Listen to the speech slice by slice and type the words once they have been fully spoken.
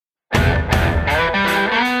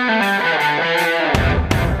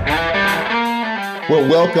Well,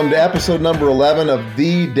 welcome to episode number 11 of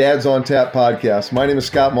the Dads on Tap podcast. My name is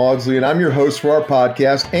Scott Maudsley, and I'm your host for our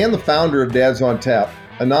podcast and the founder of Dads on Tap,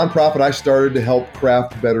 a nonprofit I started to help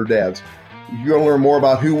craft better dads. If you want to learn more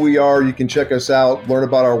about who we are, you can check us out, learn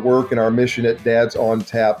about our work and our mission at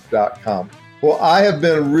dadsontap.com. Well, I have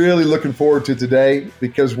been really looking forward to today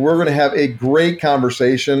because we're going to have a great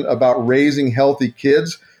conversation about raising healthy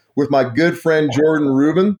kids with my good friend, Jordan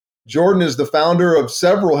Rubin. Jordan is the founder of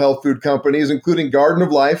several health food companies, including Garden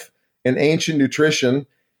of Life and Ancient Nutrition.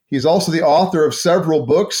 He's also the author of several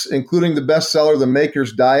books, including the bestseller, The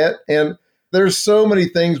Maker's Diet. And there's so many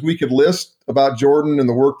things we could list about Jordan and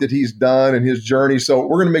the work that he's done and his journey. So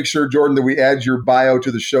we're going to make sure, Jordan, that we add your bio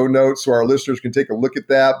to the show notes so our listeners can take a look at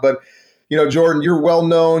that. But, you know, Jordan, you're well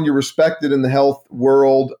known, you're respected in the health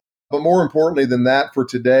world. But more importantly than that for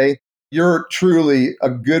today, you're truly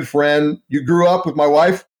a good friend. You grew up with my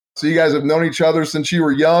wife. So you guys have known each other since you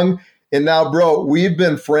were young. And now, bro, we've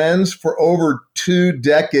been friends for over 2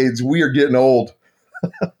 decades. We are getting old.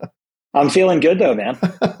 I'm feeling good, though, man.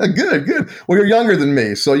 Good. Well, you're younger than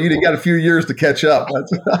me, so you got a few years to catch up.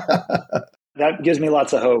 That gives me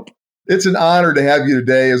lots of hope. It's an honor to have you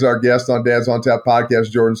today as our guest on Dads on Tap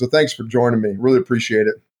podcast, Jordan. So thanks for joining me. Really appreciate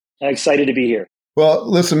it. I'm excited to be here. Well,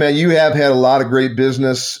 listen, man, you have had a lot of great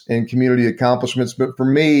business and community accomplishments, but for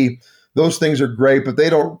me, those things are great, but they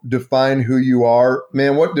don't define who you are.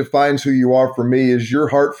 Man, what defines who you are for me is your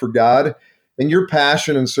heart for God and your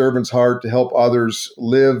passion and servant's heart to help others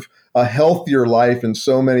live a healthier life in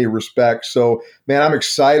so many respects. So, man, I'm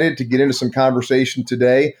excited to get into some conversation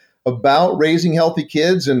today about raising healthy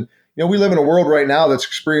kids. And, you know, we live in a world right now that's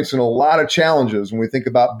experiencing a lot of challenges when we think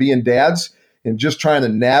about being dads and just trying to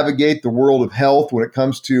navigate the world of health when it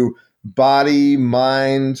comes to body,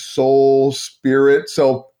 mind, soul, spirit.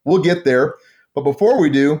 So we'll get there. But before we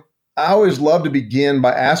do, I always love to begin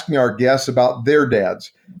by asking our guests about their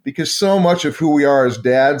dads, because so much of who we are as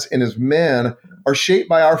dads and as men are shaped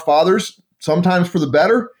by our fathers, sometimes for the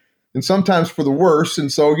better and sometimes for the worse.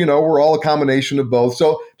 And so, you know, we're all a combination of both.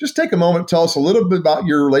 So just take a moment, tell us a little bit about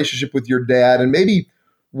your relationship with your dad and maybe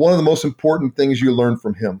one of the most important things you learned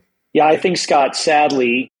from him. Yeah, I think, Scott,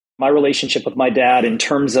 sadly, my relationship with my dad in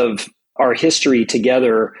terms of our history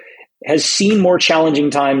together has seen more challenging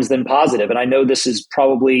times than positive. And I know this is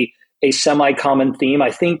probably a semi-common theme. I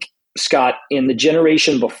think, Scott, in the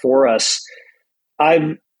generation before us,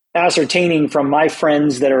 I'm ascertaining from my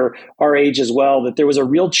friends that are our age as well, that there was a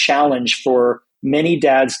real challenge for many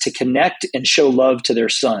dads to connect and show love to their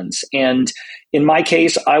sons. And in my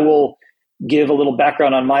case, I will give a little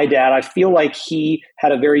background on my dad. I feel like he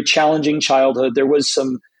had a very challenging childhood. There was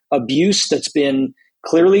some abuse that's been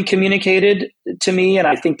clearly communicated to me. And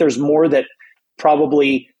I think there's more that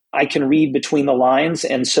probably I can read between the lines.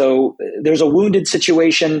 And so there's a wounded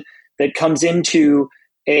situation that comes into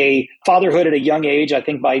a fatherhood at a young age. I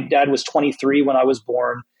think my dad was 23 when I was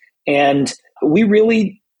born. And we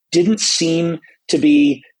really didn't seem to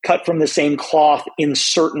be cut from the same cloth in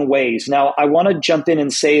certain ways. Now, I want to jump in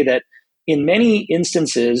and say that in many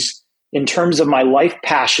instances, in terms of my life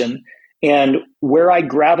passion, and where I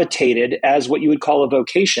gravitated as what you would call a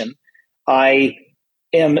vocation, I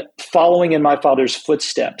am following in my father's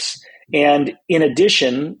footsteps. And in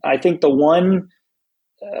addition, I think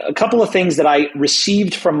a couple of things that I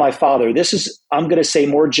received from my father, this is, I'm going to say,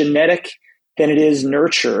 more genetic than it is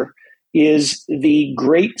nurture, is the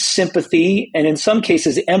great sympathy and in some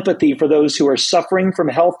cases empathy for those who are suffering from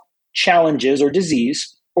health challenges or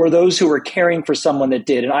disease, or those who are caring for someone that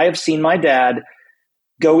did. And I have seen my dad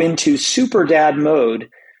go into super dad mode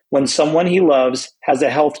when someone he loves has a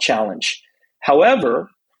health challenge.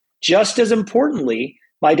 However, just as importantly,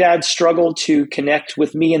 my dad struggled to connect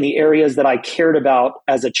with me in the areas that I cared about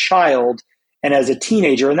as a child and as a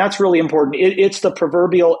teenager. And that's really important. It's the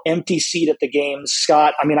proverbial empty seat at the game,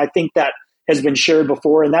 Scott. I mean, I think that has been shared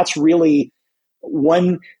before. And that's really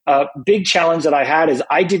one big challenge that I had is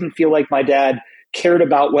I didn't feel like my dad cared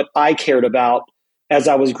about what I cared about as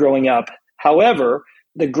I was growing up. However,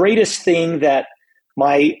 the greatest thing that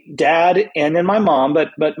my dad and then my mom, but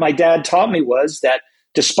my dad taught me was that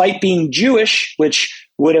despite being Jewish, which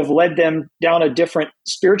would have led them down a different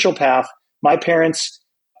spiritual path, my parents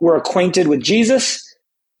were acquainted with Jesus,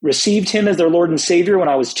 received him as their Lord and Savior when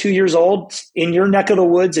I was 2 years old in your neck of the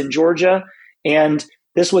woods in Georgia. And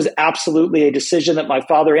this was absolutely a decision that my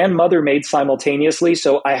father and mother made simultaneously.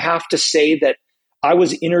 So I have to say that I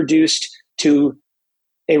was introduced to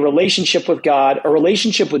a relationship with God, a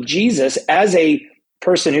relationship with Jesus as a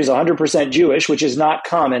person who's 100% Jewish, which is not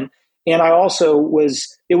common. And I also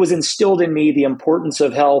it was instilled in me the importance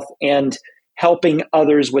of health and helping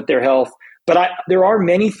others with their health. But there are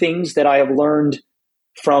many things that I have learned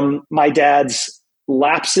from my dad's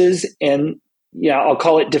lapses and, yeah, I'll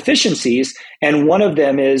call it deficiencies. And one of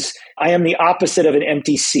them is I am the opposite of an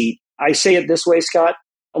empty seat. I say it this way, Scott.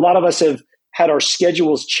 A lot of us have had our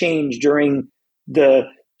schedules change during the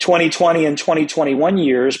 2020 and 2021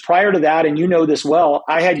 years. Prior to that, and you know this well,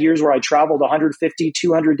 I had years where I traveled 150,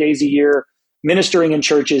 200 days a year, ministering in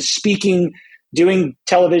churches, speaking, doing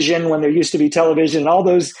television when there used to be television, and all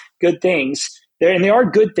those good things. And they are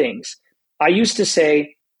good things. I used to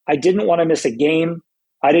say I didn't want to miss a game.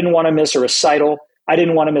 I didn't want to miss a recital. I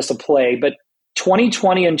didn't want to miss a play. But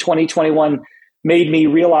 2020 and 2021 made me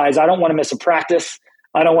realize I don't want to miss a practice.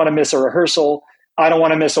 I don't want to miss a rehearsal. I don't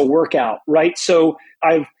want to miss a workout, right? So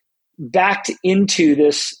I've backed into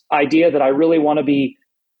this idea that I really want to be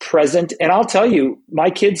present. And I'll tell you, my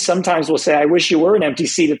kids sometimes will say, I wish you were an empty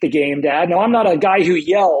seat at the game, Dad. No, I'm not a guy who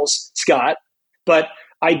yells, Scott, but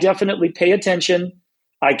I definitely pay attention.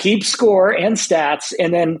 I keep score and stats,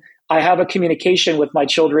 and then I have a communication with my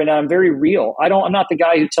children. And I'm very real. I'm not the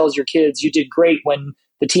guy who tells your kids you did great when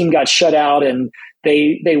the team got shut out and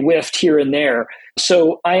they whiffed here and there.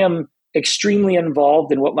 So I am extremely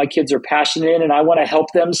involved in what my kids are passionate in, and I want to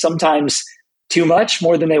help them sometimes too much,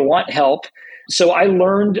 more than they want help. So I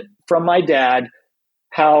learned from my dad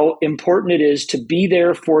how important it is to be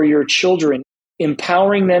there for your children,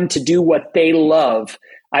 empowering them to do what they love.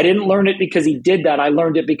 I didn't learn it because he did that. I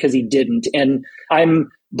learned it because he didn't. And I'm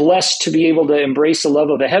blessed to be able to embrace the love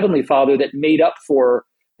of a Heavenly Father that made up for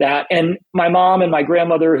that. And my mom and my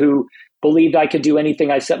grandmother who believed I could do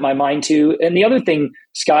anything I set my mind to. And the other thing,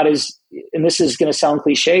 Scott, is, and this is going to sound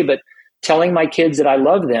cliche, but telling my kids that I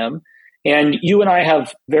love them. And you and I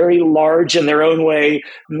have very large in their own way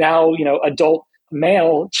now, adult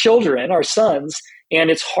male children, our sons.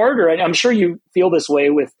 And it's harder. And I'm sure you feel this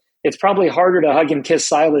way it's probably harder to hug and kiss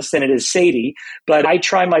Silas than it is Sadie, but I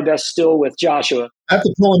try my best still with Joshua. I have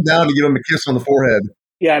to pull him down to give him a kiss on the forehead.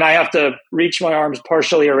 Yeah, and I have to reach my arms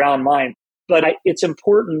partially around mine. But it's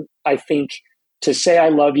important, I think, to say I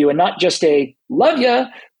love you, and not just a love you,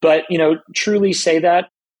 but, truly say that.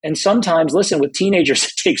 And sometimes, listen, with teenagers,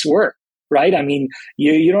 it takes work, right? I mean,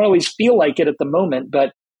 you don't always feel like it at the moment,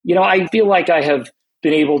 but, I feel like I have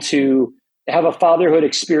been able to have a fatherhood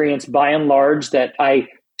experience by and large that I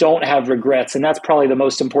don't have regrets. And that's probably the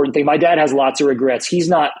most important thing. My dad has lots of regrets. He's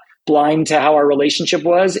not blind to how our relationship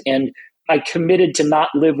was. And I committed to not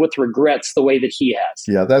live with regrets the way that he has.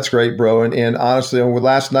 Yeah, that's great, bro. And honestly,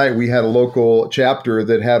 last night we had a local chapter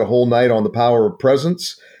that had a whole night on the power of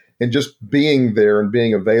presence and just being there and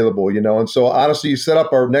being available, And so honestly, you set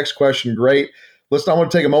up our next question great. I want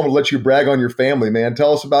to take a moment to let you brag on your family, man.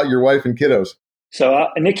 Tell us about your wife and kiddos. So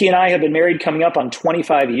Nikki and I have been married coming up on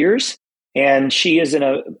 25 years. And she is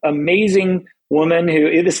an amazing woman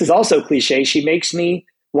who, this is also cliche, she makes me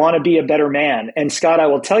want to be a better man. And Scott, I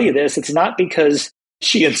will tell you this, it's not because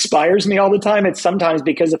she inspires me all the time. It's sometimes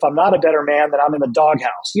because if I'm not a better man, then I'm in the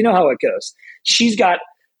doghouse. You know how it goes. She's got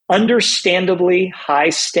understandably high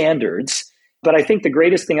standards. But I think the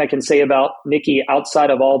greatest thing I can say about Nikki outside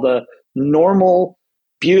of all the normal,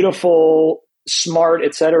 beautiful, smart,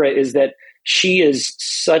 et cetera, is that she is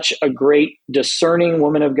such a great discerning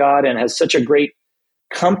woman of God and has such a great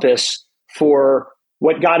compass for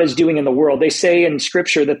what God is doing in the world. They say in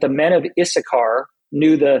scripture that the men of Issachar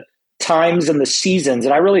knew the times and the seasons.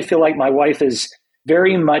 And I really feel like my wife is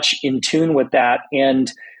very much in tune with that.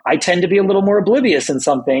 And I tend to be a little more oblivious in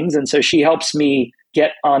some things. And so she helps me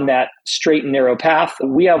get on that straight and narrow path.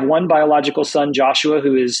 We have one biological son, Joshua,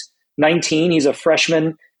 who is 19. He's a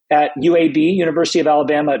freshman at UAB, University of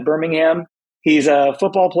Alabama at Birmingham. He's a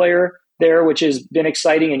football player there, which has been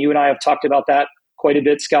exciting. And you and I have talked about that quite a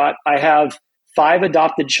bit, Scott. I have 5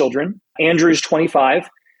 adopted children. Andrew's 25.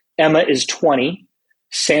 Emma is 20.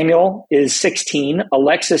 Samuel is 16.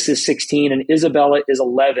 Alexis is 16. And Isabella is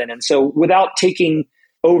 11. And so without taking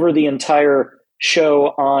over the entire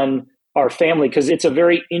show on our family, because it's a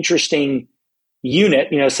very interesting unit.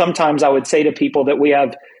 Sometimes I would say to people that we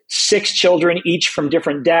have 6 children, each from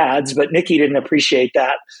different dads, but Nikki didn't appreciate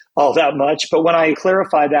that all that much. But when I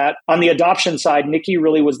clarify that, on the adoption side, Nikki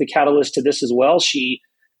really was the catalyst to this as well.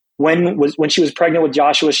 When she was pregnant with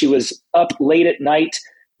Joshua, she was up late at night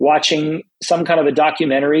watching some kind of a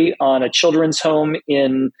documentary on a children's home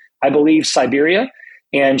in, I believe, Siberia.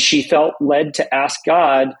 And she felt led to ask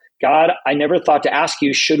God, I never thought to ask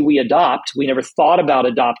you, should we adopt? We never thought about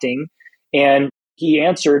adopting. And he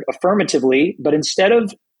answered affirmatively, but instead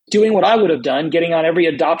of doing what I would have done, getting on every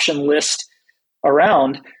adoption list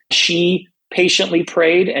around, she patiently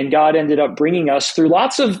prayed, and God ended up bringing us through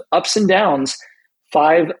lots of ups and downs,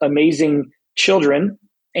 5 amazing children.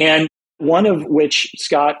 And one of which,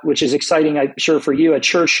 Scott, which is exciting, I'm sure for you, a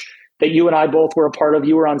church that you and I both were a part of.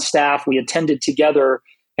 You were on staff. We attended together,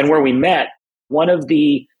 and where we met, one of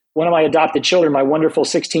my adopted children, my wonderful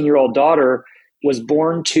 16-year-old daughter, was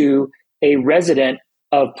born to a resident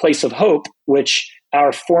of Place of Hope, which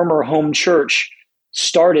our former home church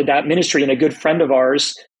started that ministry, and a good friend of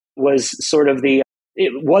ours was sort of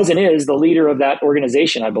it was and is the leader of that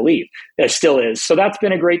organization, I believe. It still is. So that's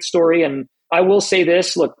been a great story. And I will say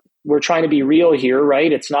this, look, we're trying to be real here,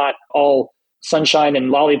 right? It's not all sunshine and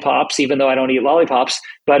lollipops, even though I don't eat lollipops.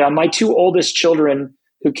 But my two oldest children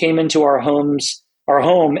who came into our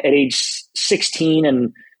home at age 16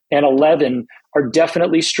 and 11 are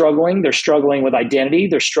definitely struggling. They're struggling with identity.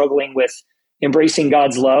 They're struggling with embracing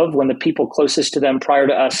God's love when the people closest to them prior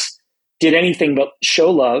to us did anything but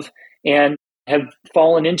show love, and have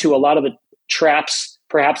fallen into a lot of the traps,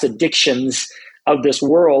 perhaps addictions of this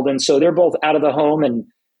world. And so they're both out of the home, and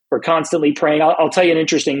we're constantly praying. I'll tell you an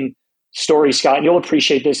interesting story, Scott, and you'll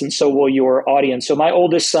appreciate this, and so will your audience. So my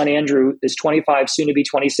oldest son, Andrew, is 25, soon to be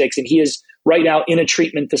 26, and he is right now in a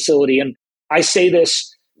treatment facility. And I say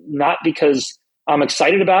this not because I'm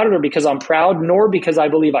excited about it or because I'm proud, nor because I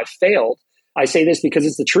believe I failed. I say this because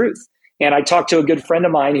it's the truth. And I talked to a good friend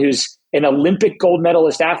of mine who's an Olympic gold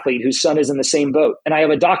medalist athlete whose son is in the same boat. And I have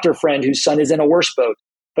a doctor friend whose son is in a worse boat.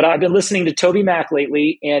 But I've been listening to Toby Mac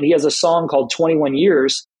lately, and he has a song called 21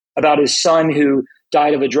 Years about his son who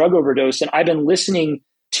died of a drug overdose. And I've been listening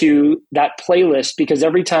to that playlist because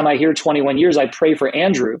every time I hear 21 Years, I pray for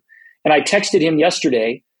Andrew. And I texted him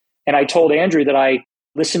yesterday, and I told Andrew that I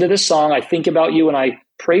listen to this song, I think about you, and I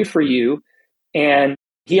pray for you. And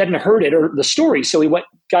he hadn't heard it or the story. So he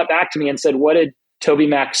got back to me and said, what did Toby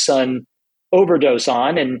Mac's son overdose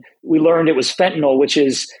on? And we learned it was fentanyl, which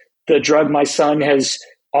is the drug my son has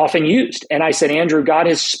often used. And I said, Andrew, God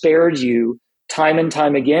has spared you time and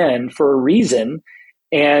time again for a reason.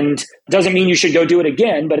 And doesn't mean you should go do it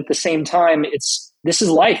again. But at the same time, this is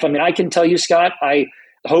life. I mean, I can tell you, Scott, I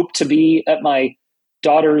hope to be at my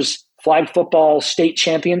daughter's flag football state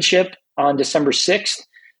championship on December 6th.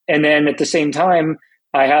 And then at the same time,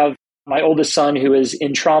 I have my oldest son who is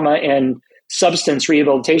in trauma and substance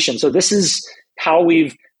rehabilitation. So this is how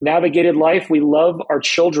we've navigated life. We love our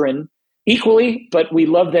children equally, but we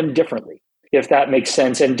love them differently, if that makes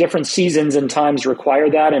sense. And different seasons and times require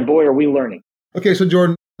that. And boy, are we learning. Okay, so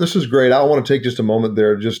Jordan, this is great. I want to take just a moment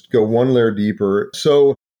there, just go one layer deeper.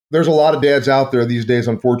 So there's a lot of dads out there these days,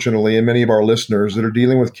 unfortunately, and many of our listeners that are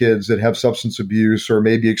dealing with kids that have substance abuse or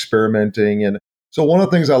maybe experimenting. And so one of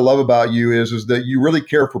the things I love about you is that you really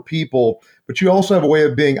care for people, but you also have a way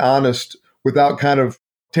of being honest without kind of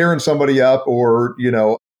tearing somebody up or,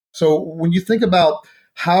 So when you think about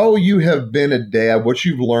how you have been a dad, what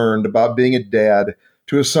you've learned about being a dad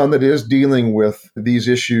to a son that is dealing with these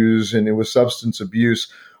issues and with substance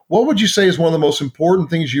abuse, what would you say is one of the most important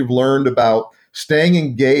things you've learned about staying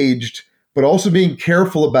engaged, but also being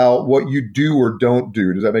careful about what you do or don't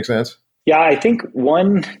do? Does that make sense? Yeah, I think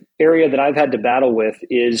one area that I've had to battle with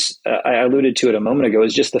is, I alluded to it a moment ago,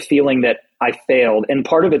 is just the feeling that I failed. And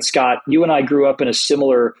part of it, Scott, you and I grew up in a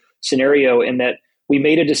similar scenario in that we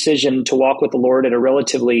made a decision to walk with the Lord at a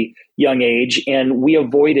relatively young age, and we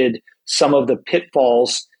avoided some of the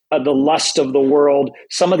pitfalls of the lust of the world,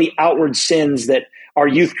 some of the outward sins that our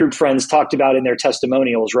youth group friends talked about in their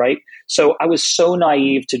testimonials, right? So I was so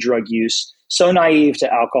naive to drug use, so naive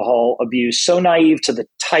to alcohol abuse, so naive to the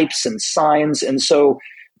types and signs. And so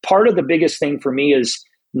part of the biggest thing for me is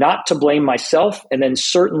not to blame myself. And then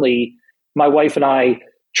certainly my wife and I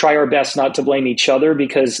try our best not to blame each other,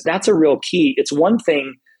 because that's a real key. It's one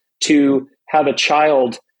thing to have a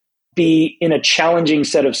child be in a challenging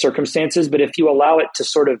set of circumstances, but if you allow it to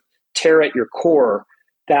sort of tear at your core,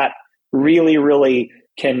 that really, really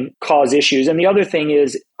can cause issues. And the other thing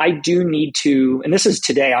is, I do need to, and this is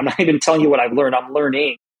today, I'm not even telling you what I've learned, I'm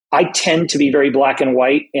learning. I tend to be very black and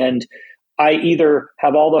white, and I either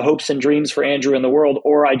have all the hopes and dreams for Andrew in the world,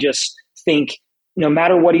 or I just think no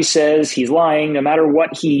matter what he says, he's lying. No matter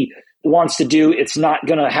what he wants to do, it's not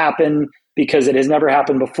going to happen because it has never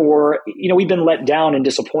happened before. We've been let down and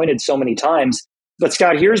disappointed so many times. But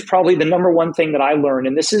Scott, here's probably the number one thing that I learned,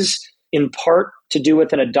 and this is in part to do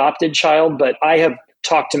with an adopted child, but I have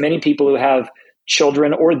talked to many people who have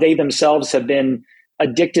children, or they themselves have been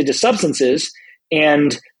addicted to substances,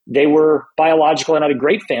 and they were biological and had a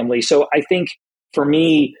great family. So I think for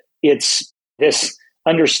me, it's this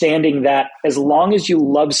understanding that as long as you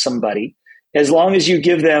love somebody, as long as you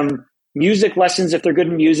give them music lessons if they're good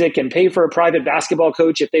in music, and pay for a private basketball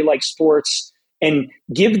coach if they like sports, and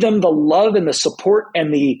give them the love and the support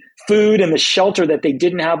and the food and the shelter that they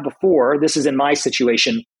didn't have before, this is in my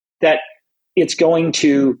situation, that it's going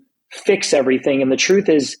to fix everything. And the truth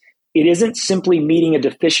is, it isn't simply meeting a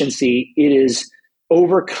deficiency. It is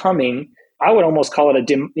overcoming. I would almost call it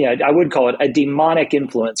a demonic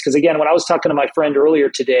influence. Because again, when I was talking to my friend earlier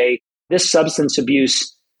today, this substance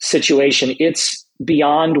abuse situation, it's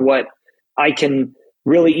beyond what I can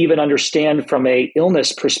really even understand from a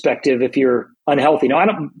illness perspective if you're unhealthy. Now,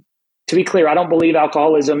 to be clear, I don't believe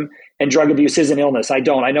alcoholism and drug abuse is an illness. I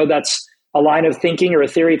don't. I know that's a line of thinking or a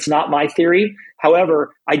theory. It's not my theory.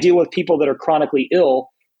 However, I deal with people that are chronically ill,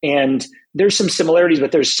 and there's some similarities,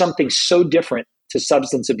 but there's something so different to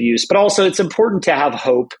substance abuse. But also, it's important to have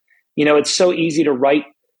hope. It's so easy to write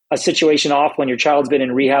a situation off when your child's been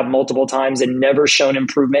in rehab multiple times and never shown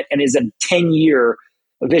improvement and is a 10-year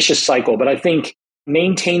vicious cycle. But I think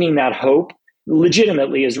maintaining that hope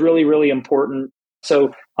legitimately is really, really important.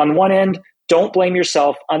 So on one end, don't blame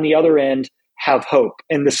yourself. On the other end, have hope.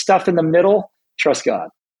 And the stuff in the middle, trust God.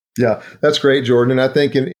 Yeah, that's great, Jordan. And I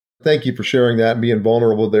think, and thank you for sharing that and being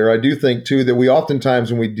vulnerable there. I do think, too, that we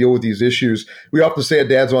oftentimes, when we deal with these issues, we often say at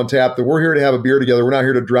Dads on Tap that we're here to have a beer together. We're not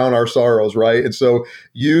here to drown our sorrows, right? And so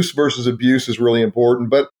use versus abuse is really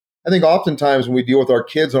important. But I think oftentimes when we deal with our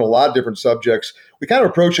kids on a lot of different subjects, we kind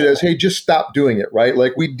of approach it as, hey, just stop doing it, right?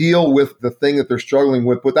 Like we deal with the thing that they're struggling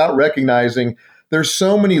with without recognizing there's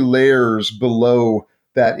so many layers below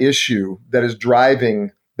that issue that is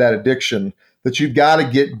driving that addiction that you've got to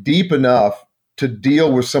get deep enough to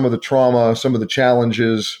deal with some of the trauma, some of the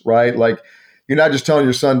challenges, right? Like you're not just telling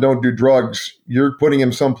your son, don't do drugs. You're putting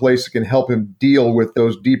him someplace that can help him deal with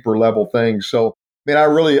those deeper level things. So, man, I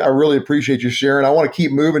really appreciate you sharing. I want to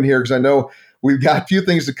keep moving here because I know we've got a few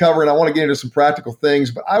things to cover and I want to get into some practical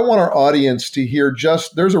things, but I want our audience to hear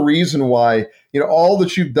there's a reason why, all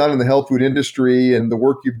that you've done in the health food industry and the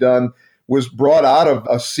work you've done was brought out of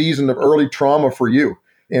a season of early trauma for you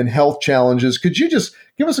and health challenges. Could you just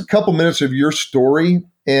give us a couple minutes of your story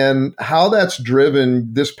and how that's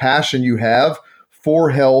driven this passion you have for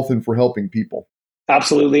health and for helping people?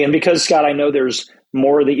 Absolutely. And because, Scott, I know there's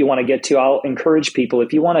more that you want to get to, I'll encourage people,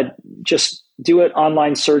 if you want to just do it,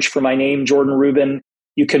 online search for my name, Jordan Rubin.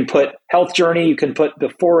 You can put health journey, you can put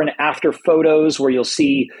before and after photos where you'll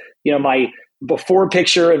see, my before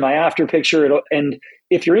picture and my after picture. And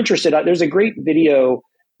if you're interested, there's a great video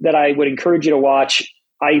that I would encourage you to watch.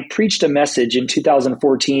 I preached a message in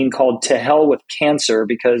 2014 called To Hell with Cancer,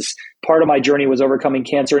 because part of my journey was overcoming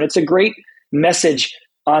cancer. And it's a great message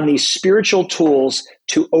on these spiritual tools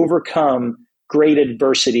to overcome great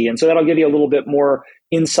adversity. And so that'll give you a little bit more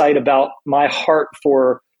insight about my heart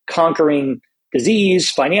for conquering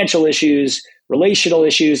disease, financial issues, relational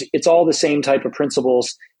issues. It's all the same type of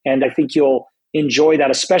principles. And I think you'll enjoy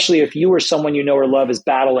that, especially if you or someone you know or love is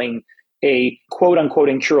battling a quote unquote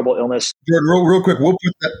incurable illness. Jordan, real quick,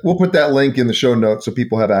 we'll put that link in the show notes so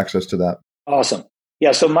people have access to that. Awesome.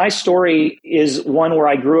 Yeah. So my story is one where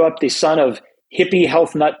I grew up the son of hippie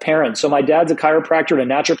health nut parents. So my dad's a chiropractor and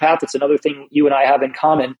a naturopath. It's another thing you and I have in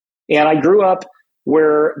common. And I grew up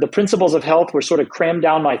where the principles of health were sort of crammed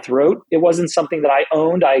down my throat. It wasn't something that I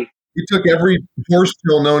owned. We took every horse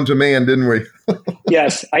pill known to man, didn't we?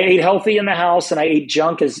 Yes. I ate healthy in the house and I ate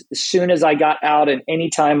junk as soon as I got out. And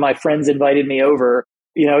anytime my friends invited me over,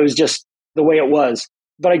 it was just the way it was.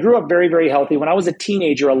 But I grew up very, very healthy. When I was a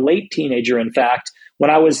teenager, a late teenager, in fact, when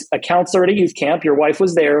I was a counselor at a youth camp, your wife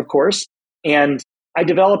was there, of course. And I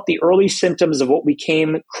developed the early symptoms of what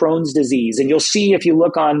became Crohn's disease. And you'll see if you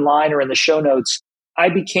look online or in the show notes, I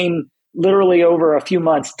became literally over a few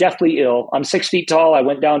months deathly ill. I'm 6 feet tall. I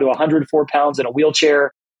went down to 104 pounds in a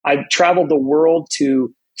wheelchair. I traveled the world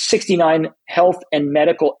to 69 health and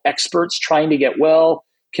medical experts trying to get well.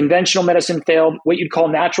 Conventional medicine failed. What you'd call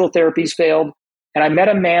natural therapies failed. And I met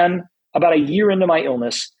a man about a year into my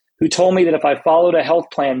illness who told me that if I followed a health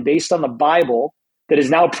plan based on the Bible that is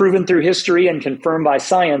now proven through history and confirmed by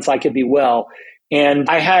science, I could be well. And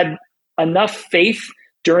I had enough faith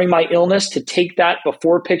during my illness to take that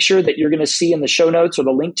before picture that you're going to see in the show notes or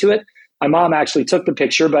the link to it. My mom actually took the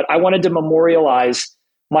picture, but I wanted to memorialize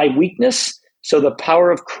my weakness so the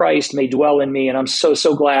power of Christ may dwell in me. And I'm so,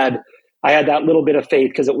 so glad I had that little bit of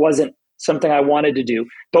faith because it wasn't something I wanted to do.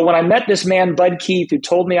 But when I met this man, Bud Keith, who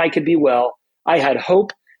told me I could be well, I had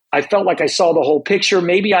hope. I felt like I saw the whole picture.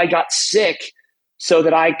 Maybe I got sick so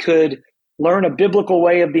that I could learn a biblical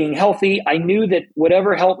way of being healthy. I knew that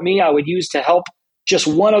whatever helped me, I would use to help just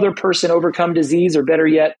one other person overcome disease, or better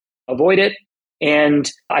yet, avoid it. And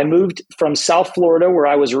I moved from South Florida, where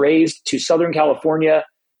I was raised, to Southern California.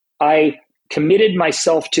 I committed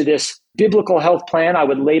myself to this biblical health plan I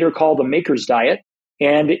would later call the Maker's Diet.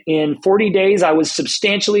 And in 40 days, I was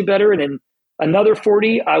substantially better. And in another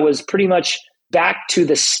 40, I was pretty much back to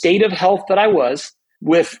the state of health that I was,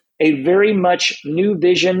 with a very much new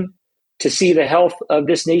vision to see the health of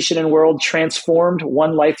this nation and world transformed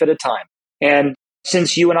one life at a time. And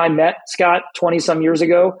since you and I met, Scott, 20 some years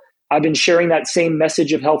ago, I've been sharing that same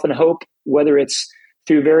message of health and hope, whether it's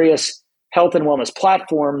through various health and wellness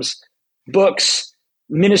platforms, books,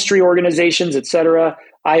 ministry organizations, etc.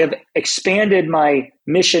 I have expanded my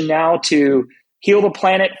mission now to heal the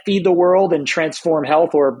planet, feed the world, and transform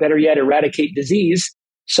health, or better yet, eradicate disease.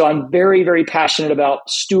 So I'm very, very passionate about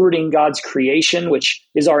stewarding God's creation, which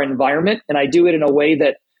is our environment. And I do it in a way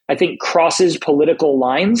that I think crosses political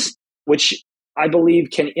lines, which I believe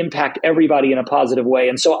can impact everybody in a positive way.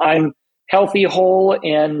 And so I'm healthy, whole,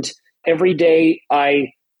 and every day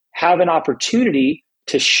I have an opportunity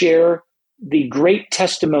to share the great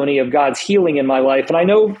testimony of God's healing in my life. And I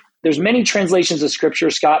know there's many translations of scripture,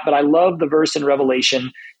 Scott, but I love the verse in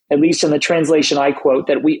Revelation, at least in the translation I quote,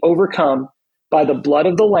 that we overcome by the blood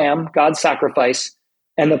of the Lamb, God's sacrifice,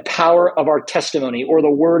 and the power of our testimony, or the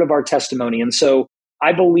word of our testimony. And so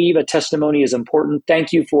I believe a testimony is important.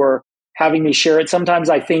 Thank you for having me share it. Sometimes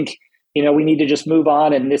I think, we need to just move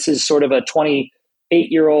on, and this is sort of a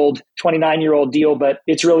 28-year-old, 29-year-old deal, but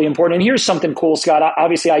it's really important. And here's something cool, Scott.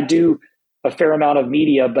 Obviously, I do a fair amount of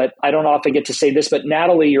media, but I don't often get to say this, but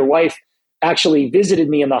Natalie, your wife, actually visited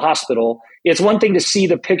me in the hospital. It's one thing to see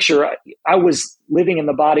the picture. I was living in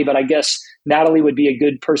the body, but I guess Natalie would be a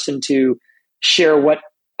good person to share what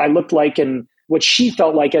I looked like and what she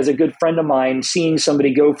felt like as a good friend of mine, seeing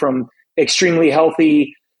somebody go from extremely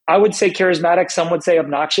healthy, I would say charismatic, some would say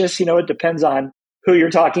obnoxious, it depends on who you're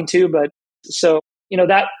talking to. But so,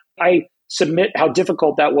 that I submit how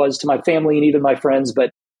difficult that was to my family and even my friends. But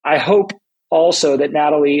I hope also that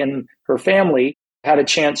Natalie and her family had a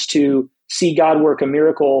chance to see God work a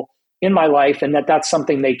miracle in my life, and that's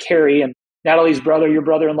something they carry. And Natalie's brother, your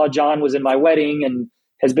brother-in-law, John, was in my wedding and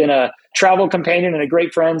has been a travel companion and a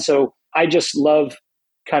great friend. So I just love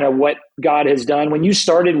kind of what God has done. When you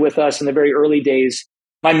started with us in the very early days,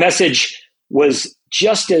 my message was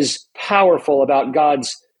just as powerful about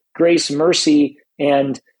God's grace, mercy,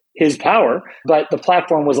 and his power, but the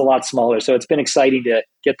platform was a lot smaller. So it's been exciting to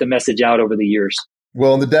get the message out over the years.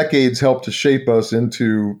 Well, and the decades helped to shape us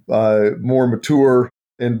into more mature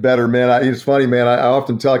and better men. It's funny, man. I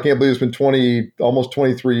often tell, I can't believe it's been almost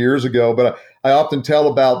 23 years ago, but I often tell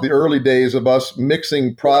about the early days of us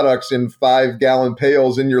mixing products in 5-gallon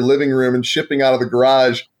pails in your living room and shipping out of the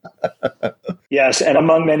garage. Yes, and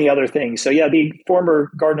among many other things. So yeah, the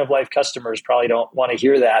former Garden of Life customers probably don't want to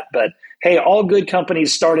hear that, but hey, all good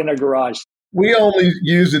companies start in a garage. We only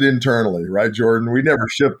use it internally, right, Jordan? We never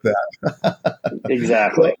ship that.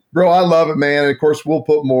 Exactly. Well, bro, I love it, man. And of course, we'll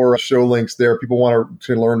put more show links there. People want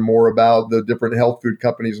to learn more about the different health food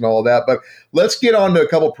companies and all that. But let's get on to a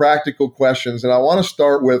couple practical questions. And I want to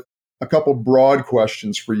start with a couple broad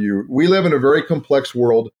questions for you. We live in a very complex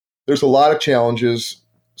world. There's a lot of challenges.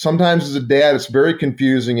 Sometimes as a dad, it's very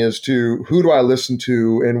confusing as to who do I listen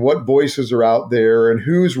to and what voices are out there and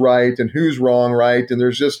who's right and who's wrong, right? And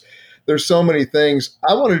there's so many things.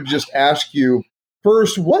 I wanted to just ask you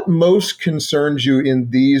first, what most concerns you in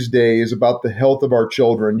these days about the health of our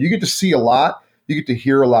children? You get to see a lot. You get to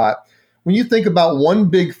hear a lot. When you think about one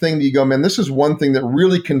big thing that you go, man, this is one thing that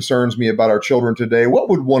really concerns me about our children today, what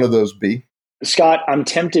would one of those be? Scott, I'm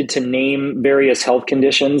tempted to name various health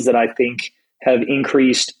conditions that I think have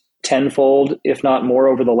increased tenfold, if not more,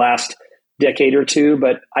 over the last decade or two.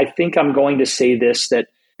 But I think I'm going to say this, that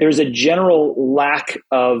there's a general lack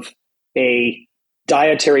of a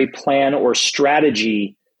dietary plan or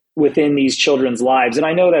strategy within these children's lives. And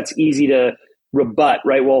I know that's easy to rebut,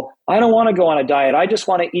 right? Well, I don't want to go on a diet. I just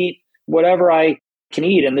want to eat whatever I can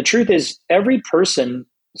eat. And the truth is, every person,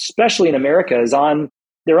 especially in America, is on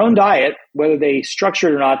their own diet, whether they structure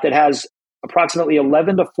it or not, that has approximately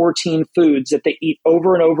 11 to 14 foods that they eat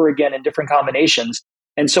over and over again in different combinations.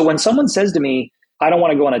 And so when someone says to me, I don't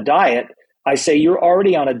want to go on a diet, I say, you're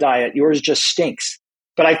already on a diet. Yours just stinks.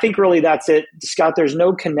 But I think really that's it, Scott. There's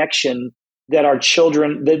no connection that our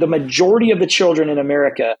children, the majority of the children in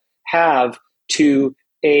America, have to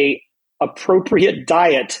a appropriate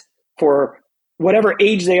diet for whatever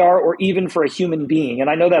age they are, or even for a human being. And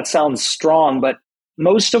I know that sounds strong, but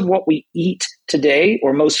most of what we eat today,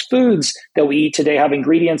 or most foods that we eat today, have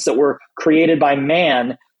ingredients that were created by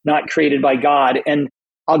man, not created by God. And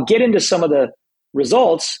I'll get into some of the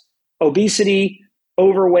results. Obesity,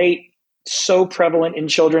 overweight, so prevalent in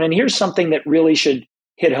children. And here's something that really should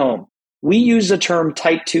hit home. We use the term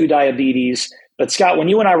type 2 diabetes, but Scott, when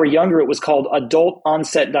you and I were younger, it was called adult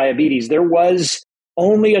onset diabetes. There was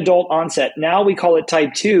only adult onset. Now we call it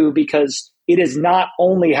type 2 because it is not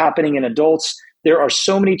only happening in adults. There are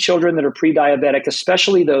so many children that are pre-diabetic,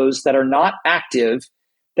 especially those that are not active,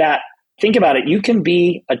 that think about it. You can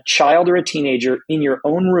be a child or a teenager in your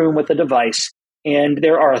own room with a device, and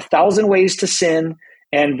there are 1,000 ways to sin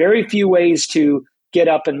and very few ways to get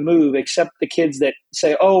up and move, except the kids that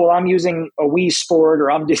say, oh, well, I'm using a Wii Sport, or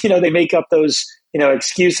they make up those,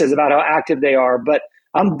 excuses about how active they are. But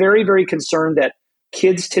I'm very, very concerned that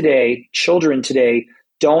children today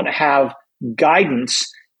don't have guidance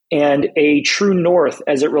and a true north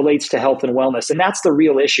as it relates to health and wellness. And that's the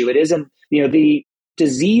real issue. It isn't, the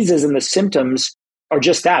diseases and the symptoms are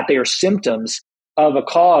just that. They are symptoms of a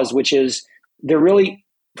cause, which is they're really,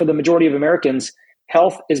 for the majority of Americans,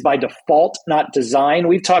 health is by default, not design.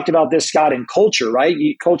 We've talked about this, Scott, in culture, right?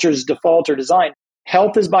 Culture is default or design.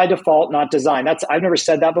 Health is by default, not design. I've never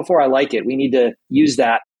said that before. I like it. We need to use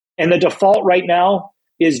that. And the default right now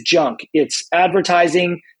is junk. It's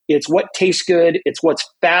advertising. It's what tastes good. It's what's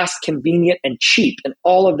fast, convenient, and cheap. And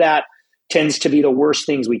all of that tends to be the worst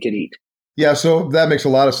things we could eat. Yeah, so that makes a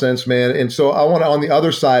lot of sense, man. And so I want to, on the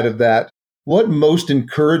other side of that, what most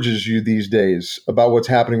encourages you these days about what's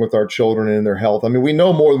happening with our children and their health? I mean, we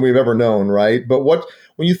know more than we've ever known, right? But when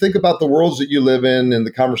you think about the worlds that you live in and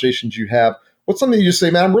the conversations you have, what's something you just say,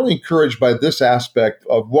 man, I'm really encouraged by this aspect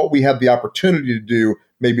of what we have the opportunity to do,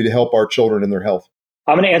 maybe to help our children in their health?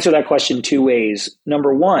 I'm going to answer that question two ways.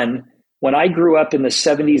 Number one, when I grew up in the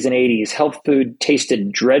 70s and 80s, health food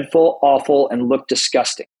tasted dreadful, awful, and looked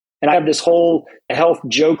disgusting. And I have this whole health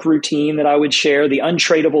joke routine that I would share, the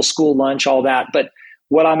untradeable school lunch, all that. But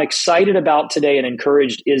what I'm excited about today and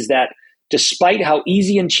encouraged is that despite how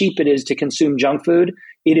easy and cheap it is to consume junk food,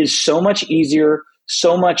 it is so much easier,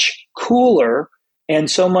 so much cooler,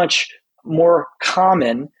 and so much more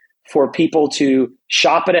common for people to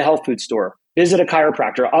shop at a health food store, visit a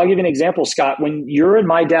chiropractor. I'll give you an example, Scott. When you and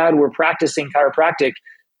my dad were practicing chiropractic,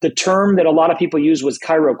 the term that a lot of people use was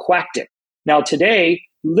chiroquactic. Now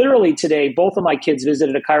literally today, both of my kids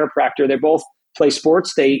visited a chiropractor. They both play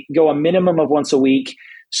sports. They go a minimum of once a week.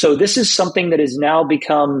 So this is something that has now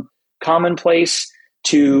become commonplace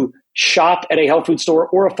to shop at a health food store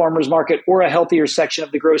or a farmer's market or a healthier section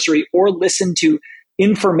of the grocery, or listen to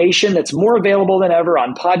information that's more available than ever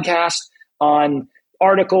on podcasts, on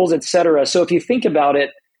articles, etc. So if you think about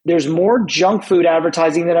it, there's more junk food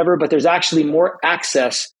advertising than ever, but there's actually more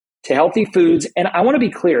access to healthy foods. And I want to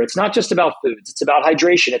be clear, it's not just about foods. It's about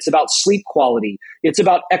hydration. It's about sleep quality. It's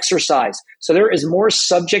about exercise. So there is more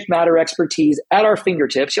subject matter expertise at our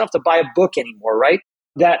fingertips. You don't have to buy a book anymore, right?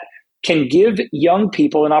 That can give young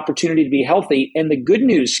people an opportunity to be healthy. And the good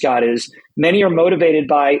news, Scott, is many are motivated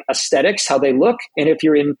by aesthetics, how they look. And if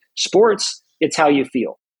you're in sports, it's how you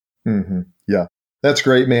feel. Mm-hmm. Yeah. That's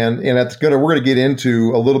great, man. And we're going to get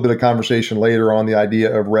into a little bit of conversation later on the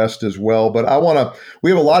idea of rest as well. But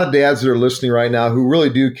we have a lot of dads that are listening right now who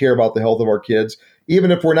really do care about the health of our kids,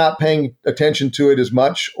 even if we're not paying attention to it as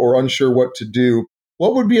much or unsure what to do.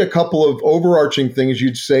 What would be a couple of overarching things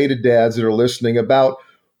you'd say to dads that are listening about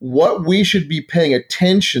what we should be paying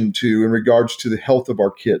attention to in regards to the health of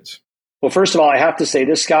our kids? Well, first of all, I have to say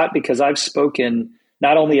this, Scott, because I've spoken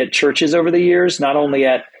not only at churches over the years, not only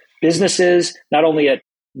at businesses, not only at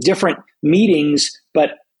different meetings,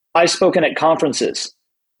 but I've spoken at conferences,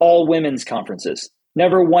 all women's conferences,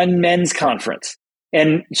 never one men's conference.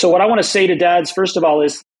 And so what I want to say to dads, first of all,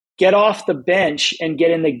 is get off the bench and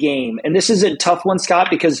get in the game. And this is a tough one, Scott,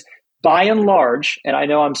 because by and large, and I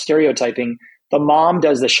know I'm stereotyping, the mom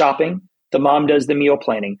does the shopping, the mom does the meal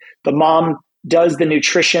planning, the mom does the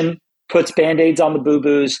nutrition, puts Band-Aids on the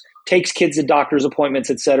boo-boos, takes kids to doctor's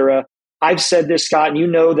appointments, etc. I've said this, Scott, and you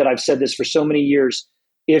know that I've said this for so many years.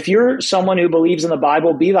 If you're someone who believes in the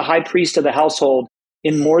Bible, be the high priest of the household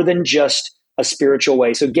in more than just a spiritual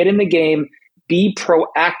way. So get in the game, be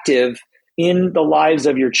proactive in the lives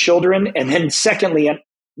of your children. And then secondly, and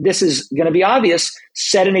this is going to be obvious,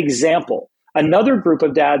 set an example. Another group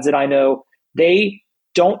of dads that I know, they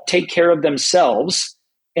don't take care of themselves,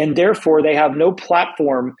 and therefore they have no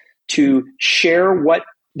platform to share what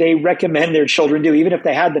they recommend their children do, even if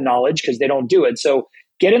they had the knowledge, because they don't do it. So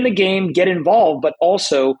get in the game, get involved, but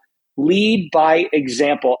also lead by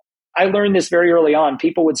example. I learned this very early on.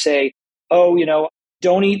 People would say, oh,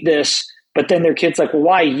 don't eat this. But then their kid's like, well,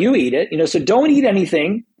 why? You eat it. So don't eat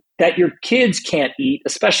anything that your kids can't eat,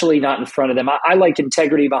 especially not in front of them. I like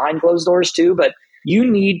integrity behind closed doors too, but you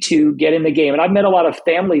need to get in the game. And I've met a lot of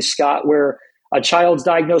families, Scott, where a child's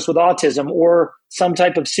diagnosed with autism or some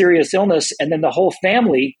type of serious illness, and then the whole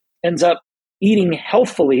family ends up eating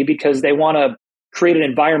healthfully because they want to create an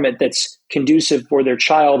environment that's conducive for their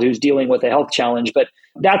child who's dealing with a health challenge. But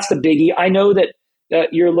that's the biggie. I know that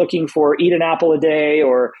you're looking for eat an apple a day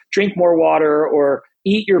or drink more water or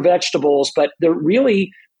eat your vegetables. But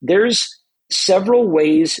there's several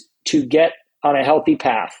ways to get on a healthy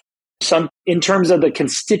path. Some in terms of the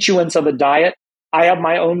constituents of a diet, I have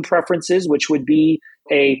my own preferences, which would be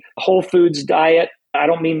a whole foods diet. I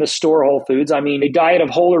don't mean the store whole foods. I mean a diet of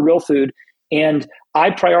whole or real food. And I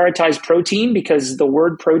prioritize protein because the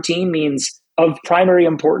word protein means of primary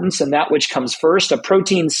importance and that which comes first. A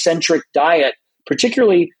protein-centric diet,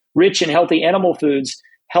 particularly rich in healthy animal foods,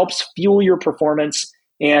 helps fuel your performance.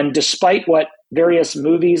 And despite what various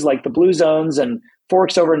movies like The Blue Zones and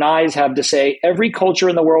Forks Over Knives have to say, every culture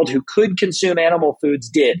in the world who could consume animal foods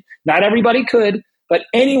did. Not everybody could, but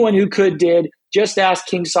anyone who could did. Just ask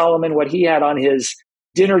King Solomon what he had on his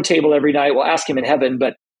dinner table every night. We'll ask him in heaven.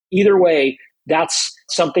 But either way, that's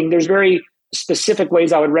something. There's very specific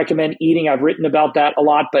ways I would recommend eating. I've written about that a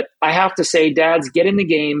lot, but I have to say, dads, get in the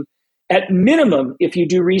game. At minimum, if you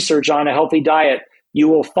do research on a healthy diet, you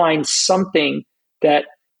will find something that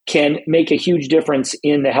can make a huge difference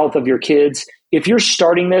in the health of your kids. If you're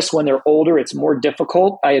starting this when they're older, it's more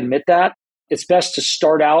difficult. I admit that. It's best to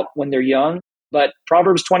start out when they're young. But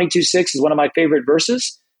Proverbs 22:6 is one of my favorite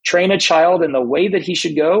verses. Train a child in the way that he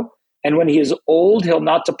should go, and when he is old, he'll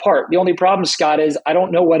not depart. The only problem, Scott, is I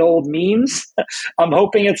don't know what old means. I'm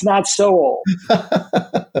hoping it's not so old.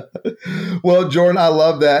 Well, Jordan, I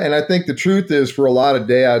love that. And I think the truth is for a lot of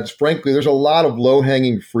dads, frankly, there's a lot of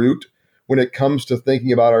low-hanging fruit when it comes to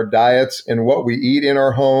thinking about our diets and what we eat in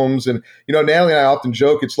our homes. And, Natalie and I often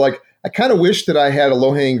joke, it's like, I kind of wish that I had a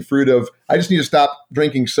low-hanging fruit of, I just need to stop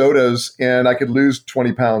drinking sodas and I could lose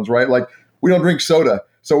 20 pounds, right? Like, we don't drink soda.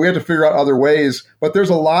 So we have to figure out other ways. But there's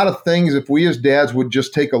a lot of things, if we as dads would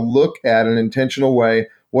just take a look at an intentional way,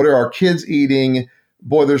 what are our kids eating?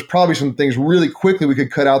 Boy, there's probably some things really quickly we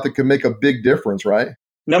could cut out that could make a big difference, right?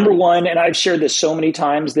 Number one, and I've shared this so many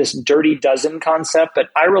times, this dirty dozen concept, but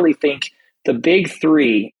I really think the big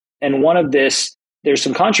three, and one of this, there's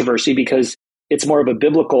some controversy because it's more of a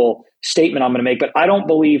biblical statement I'm going to make, but I don't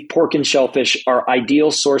believe pork and shellfish are ideal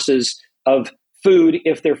sources of food,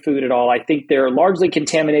 if they're food at all. I think they're largely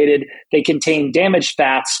contaminated. They contain damaged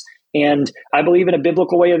fats. And I believe in a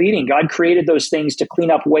biblical way of eating. God created those things to clean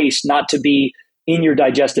up waste, not to be in your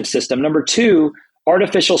digestive system. Number two,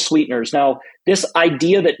 artificial sweeteners. Now, this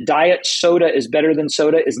idea that diet soda is better than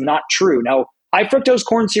soda is not true. Now, high fructose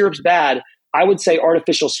corn syrup's bad. I would say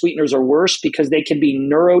artificial sweeteners are worse because they can be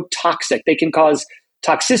neurotoxic. They can cause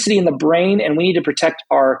toxicity in the brain, and we need to protect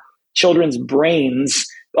our children's brains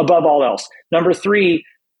above all else. Number three,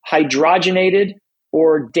 hydrogenated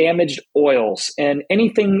or damaged oils. And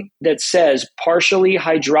anything that says partially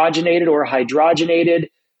hydrogenated or hydrogenated,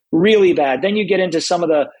 really bad. Then you get into some of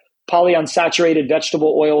the polyunsaturated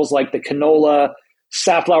vegetable oils like the canola,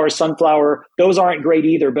 safflower, sunflower. Those aren't great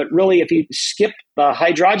either. But really, if you skip the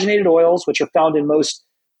hydrogenated oils, which are found in most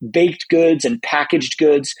baked goods and packaged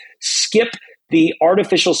goods, skip the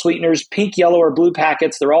artificial sweeteners, pink, yellow, or blue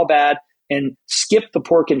packets, they're all bad, and skip the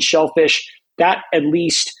pork and shellfish, that at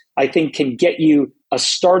least I think can get you a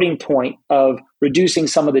starting point of reducing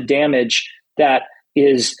some of the damage that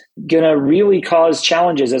is going to really cause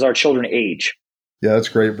challenges as our children age. Yeah, that's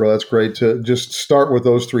great, bro. That's great to just start with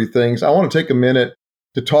those three things. I want to take a minute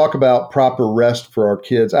to talk about proper rest for our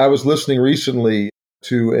kids. I was listening recently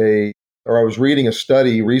I was reading a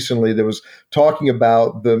study recently that was talking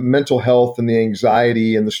about the mental health and the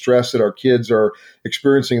anxiety and the stress that our kids are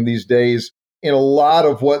experiencing these days. And a lot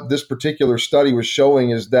of what this particular study was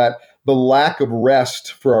showing is that the lack of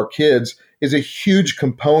rest for our kids is a huge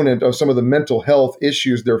component of some of the mental health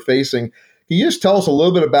issues they're facing. Can you just tell us a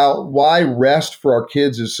little bit about why rest for our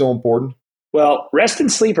kids is so important? Well, rest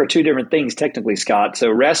and sleep are two different things, technically, Scott.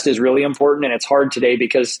 So rest is really important, and it's hard today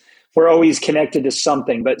because we're always connected to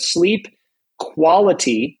something. But sleep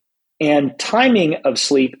quality and timing of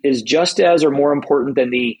sleep is just as or more important than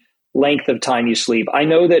the length of time you sleep. I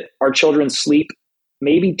know that our children sleep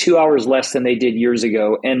maybe 2 hours less than they did years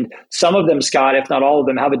ago. And some of them, Scott, if not all of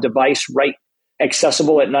them, have a device right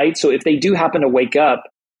accessible at night. So if they do happen to wake up,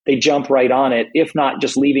 they jump right on it, if not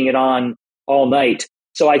just leaving it on all night.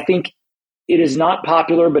 So I think it is not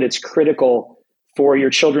popular, but it's critical for your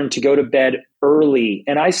children to go to bed early.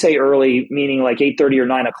 And I say early, meaning like 8:30 or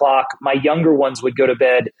 9 o'clock. My younger ones would go to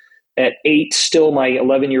bed at 8. Still, my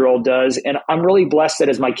 11-year-old does. And I'm really blessed that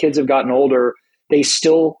as my kids have gotten older, they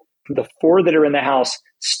still, the 4 that are in the house,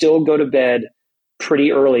 still go to bed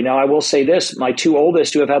pretty early. Now, I will say this, my 2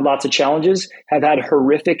 oldest who have had lots of challenges have had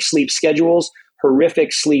horrific sleep schedules,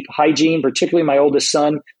 horrific sleep hygiene, particularly my oldest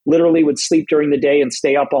son literally would sleep during the day and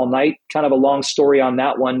stay up all night. Kind of a long story on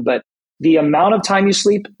that one. But the amount of time you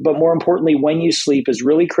sleep, but more importantly, when you sleep is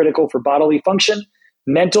really critical for bodily function,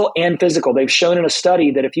 mental and physical. They've shown in a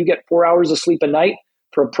study that if you get 4 hours of sleep a night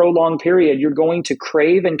for a prolonged period, you're going to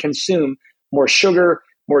crave and consume more sugar,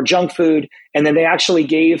 more junk food. And then they actually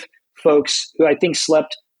gave folks who I think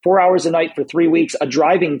slept 4 hours a night for 3 weeks a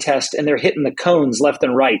driving test, and they're hitting the cones left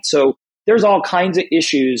and right. So there's all kinds of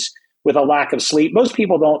issues with a lack of sleep. Most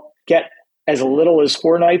people don't get as little as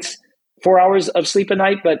 4 hours of sleep a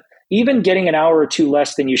night, but even getting an hour or two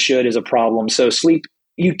less than you should is a problem. So sleep,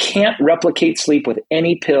 you can't replicate sleep with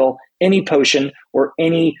any pill, any potion, or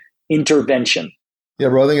any intervention. Yeah,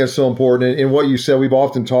 bro, I think that's so important. And what you said, we've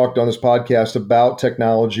often talked on this podcast about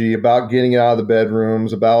technology, about getting it out of the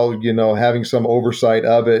bedrooms, about, having some oversight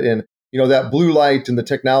of it. And, that blue light and the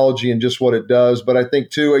technology and just what it does. But I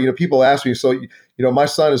think too, people ask me, so, my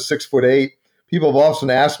son is 6'8". People have often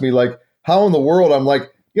asked me like, how in the world? I'm like,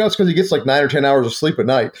 it's because he gets like 9 or 10 hours of sleep a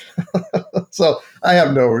night. So I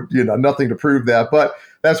have nothing to prove that. But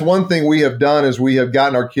that's one thing we have done is we have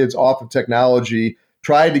gotten our kids off of technology,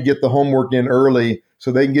 tried to get the homework in early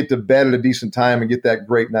so they can get to bed at a decent time and get that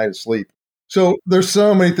great night of sleep. So there's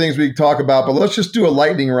so many things we can talk about, but let's just do a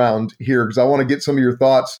lightning round here because I want to get some of your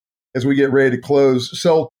thoughts as we get ready to close.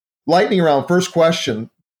 So lightning round, first question.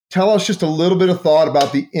 Tell us just a little bit of thought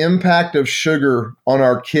about the impact of sugar on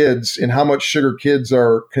our kids and how much sugar kids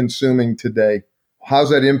are consuming today. How's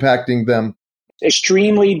that impacting them?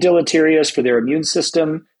 Extremely deleterious for their immune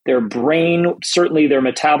system, their brain, certainly their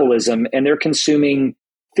metabolism, and they're consuming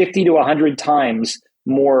 50 to 100 times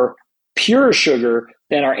more pure sugar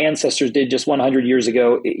than our ancestors did just 100 years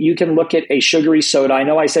ago. You can look at a sugary soda. I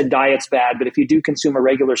know I said diet's bad, but if you do consume a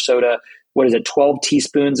regular soda, 12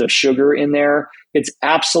 teaspoons of sugar in there? It's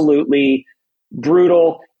absolutely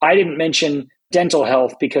brutal. I didn't mention dental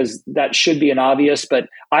health because that should be an obvious, but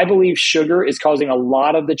I believe sugar is causing a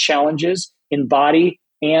lot of the challenges in body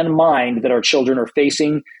and mind that our children are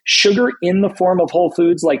facing. Sugar in the form of whole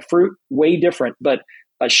foods like fruit, way different, but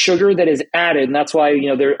a sugar that is added, and that's why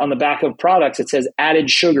they're on the back of products, it says added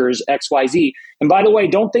sugars, XYZ. And by the way,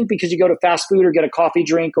 don't think because you go to fast food or get a coffee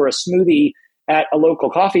drink or a smoothie at a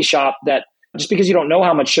local coffee shop that just because you don't know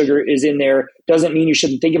how much sugar is in there doesn't mean you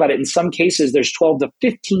shouldn't think about it. In some cases, there's 12 to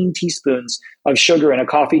 15 teaspoons of sugar in a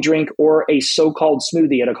coffee drink or a so-called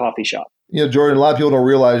smoothie at a coffie shop. Jordan, a lot of people don't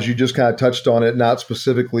realize you just kind of touched on it, not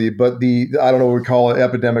specifically, but I don't know what we call it,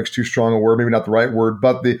 epidemic's too strong a word, maybe not the right word,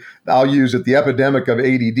 but I'll use it, the epidemic of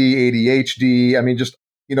ADD, ADHD. I mean, just,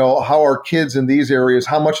 how our kids in these areas,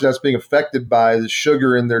 how much that's being affected by the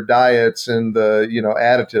sugar in their diets and the,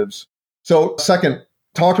 additives. So second,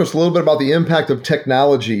 talk to us a little bit about the impact of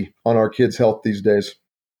technology on our kids' health these days.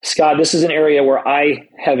 Scott, this is an area where I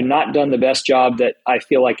have not done the best job that I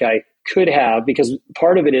feel like I could have, because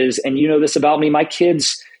part of it is, and you know this about me, my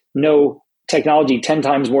kids know technology 10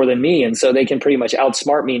 times more than me. And so they can pretty much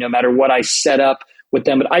outsmart me no matter what I set up with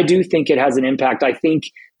them. But I do think it has an impact. I think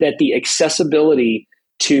that the accessibility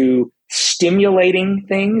to stimulating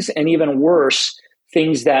things, and even worse,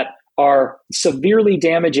 things that are severely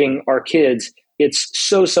damaging our kids, it's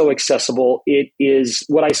so accessible. It is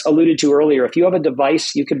what I alluded to earlier. If you have a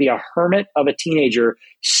device, you can be a hermit of a teenager,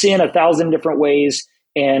 sin 1,000 different ways,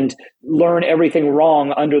 and learn everything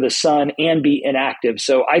wrong under the sun and be inactive.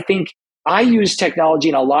 So I think I use technology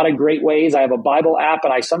in a lot of great ways. I have a Bible app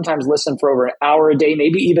and I sometimes listen for over an hour a day,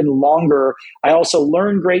 maybe even longer. I also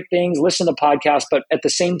learn great things, listen to podcasts, but at the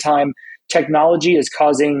same time, technology is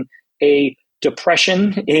causing a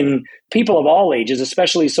depression in people of all ages,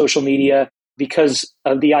 especially social media, because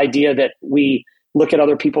of the idea that we look at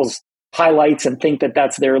other people's highlights and think that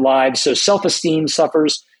that's their lives. So self-esteem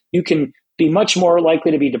suffers. You can be much more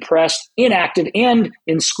likely to be depressed, inactive, and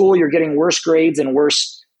in school, you're getting worse grades and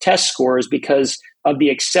worse test scores because of the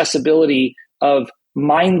accessibility of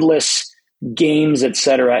mindless games, et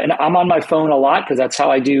cetera. And I'm on my phone a lot because that's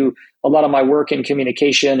how I do a lot of my work in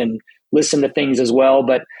communication and listen to things as well.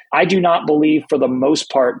 But I do not believe for the most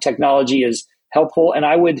part, technology is helpful. And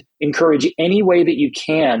I would encourage any way that you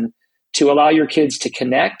can to allow your kids to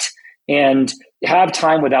connect and have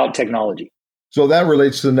time without technology. So that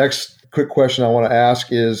relates to the next quick question I want to ask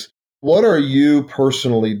is, what are you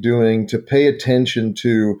personally doing to pay attention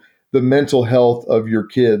to the mental health of your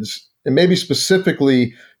kids, and maybe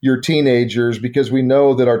specifically your teenagers, because we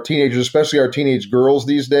know that our teenagers, especially our teenage girls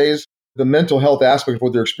these days, the mental health aspect of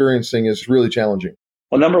what they're experiencing is really challenging?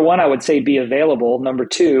 Well, number one, I would say be available. Number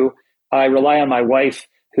two, I rely on my wife,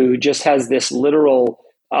 who just has this literal,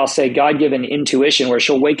 I'll say, God-given intuition where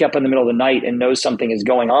she'll wake up in the middle of the night and know something is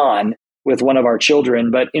going on with one of our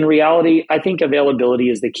children. But in reality, I think availability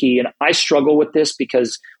is the key. And I struggle with this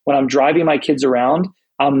because when I'm driving my kids around,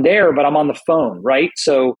 I'm there, but I'm on the phone, right?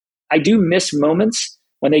 So I do miss moments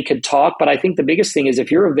when they could talk, but I think the biggest thing is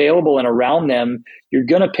if you're available and around them, you're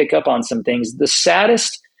going to pick up on some things. The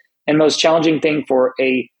saddest and most challenging thing for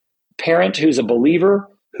a parent who's a believer,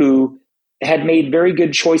 who had made very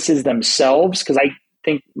good choices themselves, because I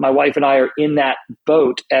think my wife and I are in that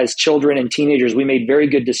boat as children and teenagers. We made very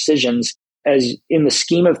good decisions as in the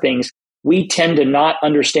scheme of things. We tend to not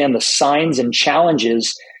understand the signs and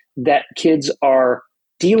challenges that kids are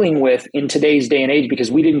dealing with in today's day and age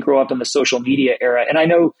because we didn't grow up in the social media era. And I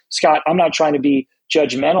know, Scott, I'm not trying to be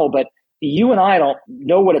judgmental, but you and I don't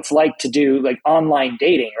know what it's like to do like online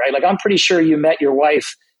dating, right? Like I'm pretty sure you met your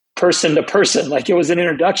wife person to person, like it was an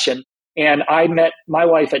introduction. And I met my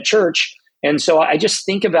wife at church. And so I just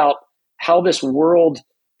think about how this world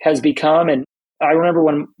has become. And I remember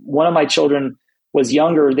when one of my children was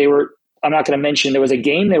younger, I'm not going to mention, there was a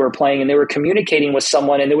game they were playing and they were communicating with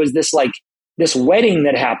someone. And there was this wedding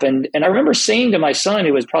that happened. And I remember saying to my son,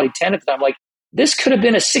 who was probably 10 at the time, like, this could have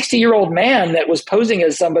been a 60-year-old man that was posing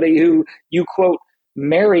as somebody who you quote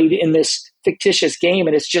married in this fictitious game.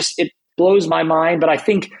 And it blows my mind. But I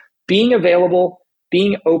think being available,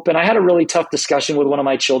 being open. I had a really tough discussion with one of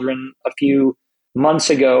my children a few months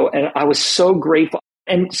ago, and I was so grateful.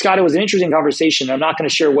 And Scott, it was an interesting conversation. I'm not going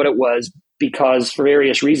to share what it was because for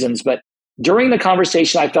various reasons, but during the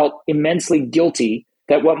conversation, I felt immensely guilty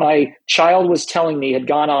that what my child was telling me had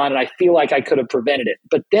gone on, and I feel like I could have prevented it.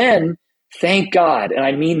 But then, thank God, and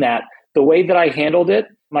I mean that, the way that I handled it,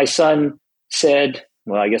 my son said,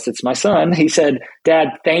 well, I guess it's my son. He said, Dad,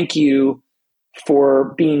 thank you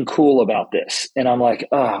for being cool about this. And I'm like,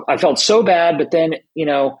 oh, I felt so bad. But then,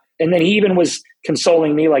 and then he even was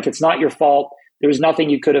consoling me, like, it's not your fault. There was nothing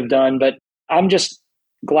you could have done. But I'm just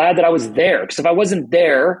glad that I was there, because if I wasn't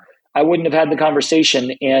there, I wouldn't have had the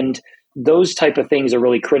conversation. And those type of things are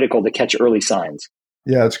really critical to catch early signs.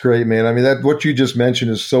 Yeah, it's great, man. I mean, what you just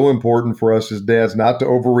mentioned is so important for us as dads, not to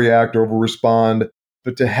overreact, overrespond,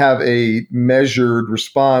 but to have a measured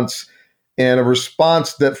response, and a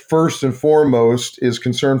response that first and foremost is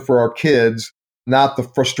concern for our kids, not the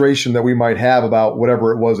frustration that we might have about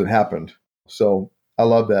whatever it was that happened. So I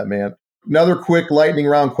love that, man. Another quick lightning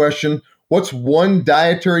round question. What's one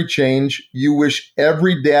dietary change you wish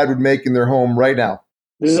every dad would make in their home right now?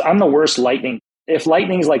 I'm the worst lightning. If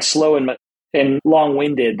lightning's like slow and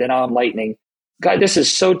long-winded, then I'm lightning. God, this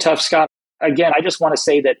is so tough, Scott. Again, I just want to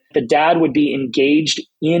say that the dad would be engaged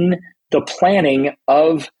in the planning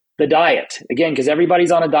of the diet. Again, because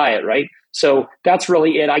everybody's on a diet, right? So that's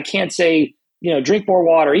really it. I can't say, drink more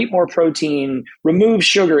water, eat more protein, remove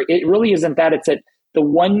sugar. It really isn't that. It's that the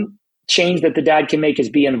one change that the dad can make is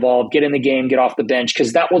be involved, get in the game, get off the bench,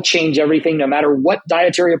 because that will change everything. No matter what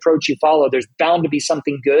dietary approach you follow, there's bound to be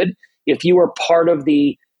something good if you are part of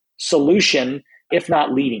the solution, if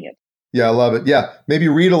not leading it. Yeah, I love it. Yeah, maybe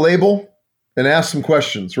read a label and ask some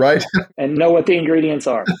questions, right? And know what the ingredients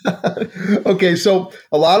are. Okay, so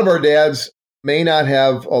a lot of our dads may not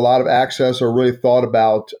have a lot of access or really thought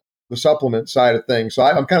about the supplement side of things. So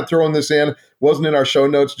I'm kind of throwing this in. Wasn't in our show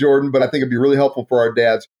notes, Jordan, but I think it'd be really helpful for our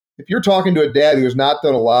dads. If you're talking to a dad who has not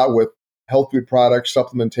done a lot with health food products,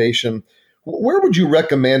 supplementation, where would you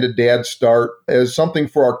recommend a dad start as something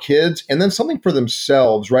for our kids and then something for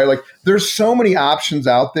themselves, right? Like there's so many options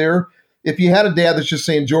out there. If you had a dad that's just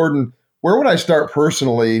saying, Jordan, where would I start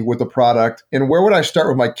personally with the product? And where would I start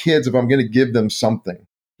with my kids if I'm going to give them something?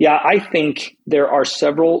 Yeah, I think there are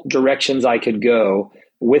several directions I could go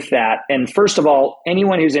with that. And first of all,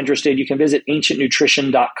 anyone who's interested, you can visit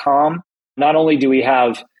ancientnutrition.com. Not only do we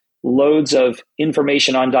have loads of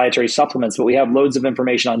information on dietary supplements, but we have loads of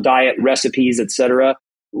information on diet, recipes, etc.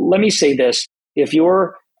 Let me say this.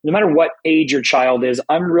 No matter what age your child is,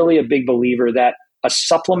 I'm really a big believer that a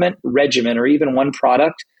supplement regimen or even one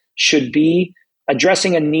product should be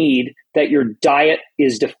addressing a need that your diet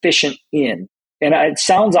is deficient in. And it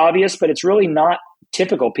sounds obvious, but it's really not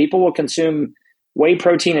typical. People will consume whey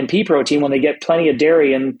protein and pea protein when they get plenty of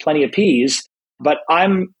dairy and plenty of peas. But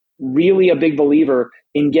I'm really a big believer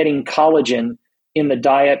in getting collagen in the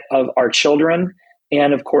diet of our children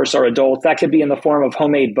and, of course, our adults. That could be in the form of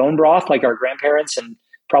homemade bone broth like our grandparents and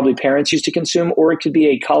probably parents used to consume, or it could be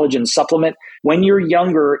a collagen supplement. When you're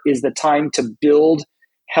younger is the time to build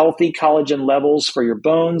healthy collagen levels for your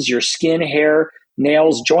bones, your skin, hair,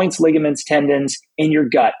 nails, joints, ligaments, tendons, and your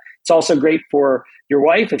gut. It's also great for your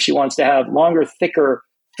wife if she wants to have longer, thicker,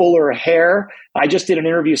 fuller hair. I just did an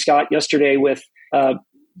interview, Scott, yesterday with a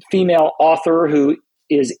female author who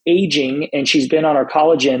is aging, and she's been on our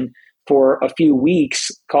collagen for a few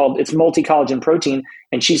weeks it's multi-collagen protein.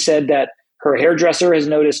 And she said that her hairdresser has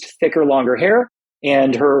noticed thicker, longer hair,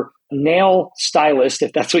 and her nail stylist,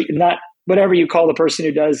 if that's not whatever you call the person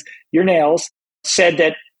who does your nails, said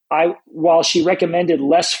that while she recommended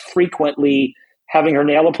less frequently having her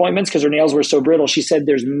nail appointments because her nails were so brittle, she said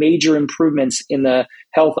there's major improvements in the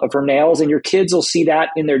health of her nails, and your kids will see that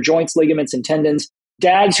in their joints, ligaments, and tendons.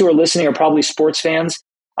 Dads who are listening are probably sports fans.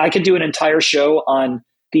 I could do an entire show on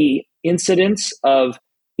the incidence of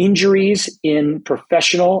injuries in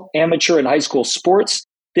professional, amateur, and high school sports.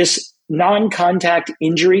 This non-contact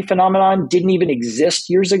injury phenomenon didn't even exist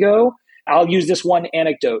years ago. I'll use this one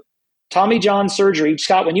anecdote. Tommy John surgery.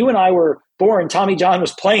 Scott, when you and I were born, Tommy John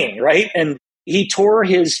was playing, right? And he tore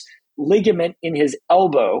his ligament in his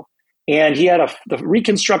elbow, and he had the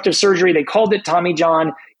reconstructive surgery. They called it Tommy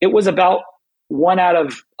John. It was about 1 out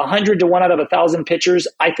of 100 to 1 out of 1,000 pitchers.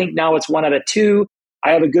 I think now it's 1 out of 2.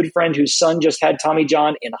 I have a good friend whose son just had Tommy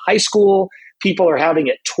John in high school. People are having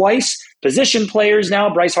it twice. Position players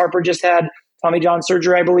now. Bryce Harper just had Tommy John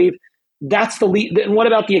surgery, I believe. That's the lead. And what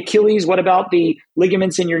about the Achilles? What about the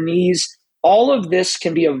ligaments in your knees? All of this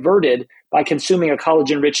can be averted by consuming a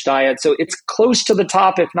collagen-rich diet. So it's close to the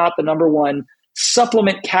top, if not the number one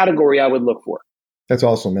supplement category I would look for. That's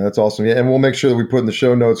awesome, man. That's awesome. Yeah, and we'll make sure that we put in the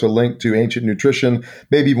show notes a link to Ancient Nutrition,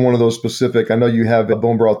 maybe even one of those specific. I know you have a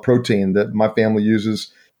bone broth protein that my family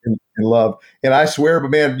uses and love. And I swear, but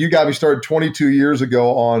man, you got me started 22 years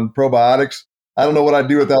ago on probiotics. I don't know what I'd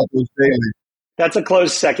do without those daily. That's a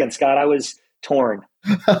close second, Scott. I was torn.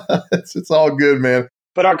 It's all good, man.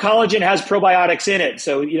 But our collagen has probiotics in it.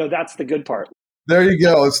 So, that's the good part. There you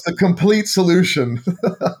go. It's the complete solution.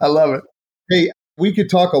 I love it. Hey, we could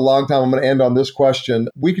talk a long time. I'm going to end on this question.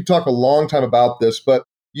 We could talk a long time about this, but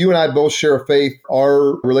you and I both share a faith.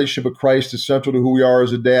 Our relationship with Christ is central to who we are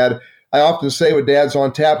as a dad. I often say with Dads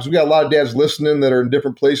on Tap, because we got a lot of dads listening that are in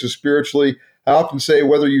different places spiritually. I often say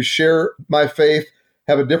whether you share my faith,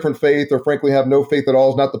 have a different faith, or frankly have no faith at all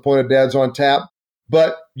is not the point of Dads on Tap.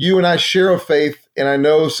 But you and I share a faith, and I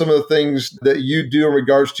know some of the things that you do in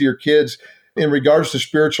regards to your kids, in regards to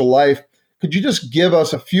spiritual life. Could you just give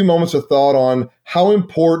us a few moments of thought on how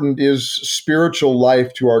important is spiritual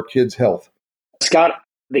life to our kids' health? Scott,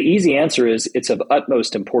 the easy answer is it's of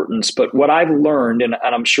utmost importance. But what I've learned, and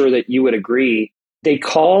I'm sure that you would agree, they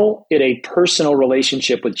call it a personal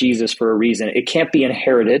relationship with Jesus for a reason. It can't be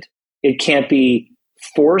inherited. It can't be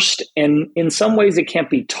forced. And in some ways, it can't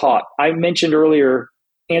be taught. I mentioned earlier,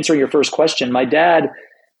 answering your first question, my dad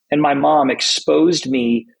and my mom exposed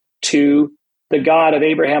me to the God of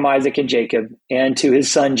Abraham, Isaac, and Jacob, and to his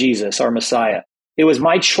son, Jesus, our Messiah. It was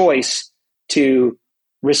my choice to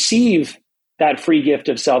receive that free gift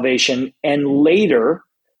of salvation and later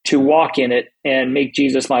to walk in it and make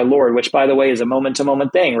Jesus my Lord, which, by the way, is a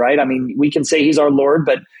moment-to-moment thing, right? I mean, we can say he's our Lord,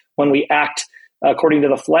 but when we act according to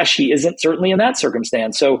the flesh, he isn't, certainly in that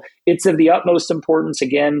circumstance. So it's of the utmost importance,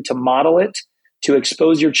 again, to model it, to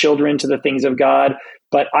expose your children to the things of God.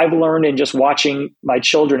 But I've learned in just watching my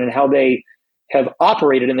children and how they have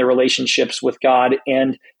operated in their relationships with God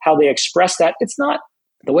and how they express that. It's not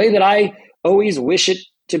the way that I always wish it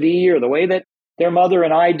to be or the way that their mother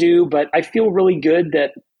and I do, but I feel really good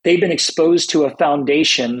that they've been exposed to a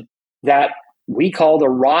foundation that we call the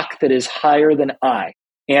rock that is higher than I.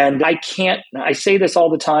 And I say this all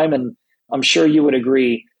the time, and I'm sure you would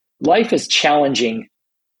agree, life is challenging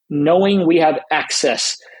knowing we have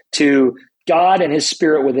access to God and his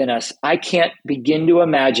spirit within us. I can't begin to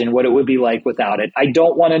imagine what it would be like without it. I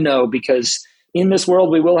don't want to know, because in this world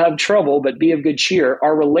we will have trouble, but be of good cheer.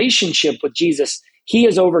 Our relationship with Jesus, he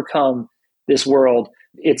has overcome this world.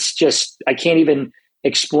 It's just, I can't even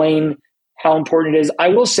explain how important it is. I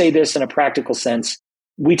will say this in a practical sense.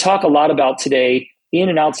 We talk a lot about today, in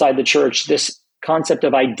and outside the church, this concept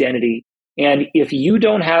of identity. And if you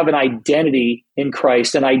don't have an identity in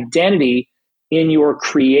Christ, an identity in your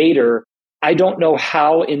Creator, I don't know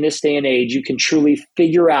how in this day and age you can truly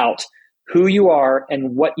figure out who you are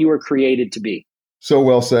and what you were created to be. So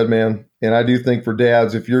well said, man. And I do think for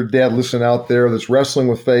dads, if you're a dad listening out there that's wrestling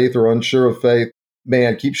with faith or unsure of faith,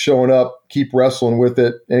 man, keep showing up, keep wrestling with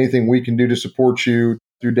it. Anything we can do to support you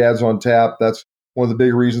through Dads on Tap, that's one of the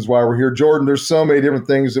big reasons why we're here. Jordan, there's so many different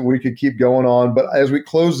things that we could keep going on. But as we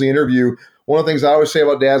close the interview, one of the things I always say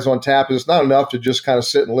about Dads on Tap is it's not enough to just kind of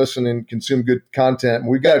sit and listen and consume good content.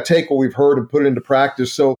 We've got to take what we've heard and put it into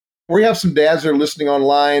practice. So we have some dads that are listening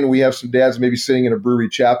online. We have some dads maybe sitting in a brewery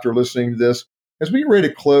chapter listening to this. As we get ready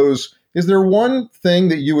to close, is there one thing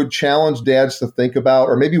that you would challenge dads to think about,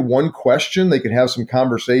 or maybe one question they could have some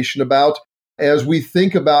conversation about as we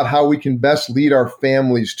think about how we can best lead our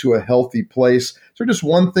families to a healthy place? Is there just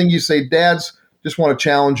one thing you say, dads, just want to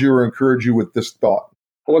challenge you or encourage you with this thought?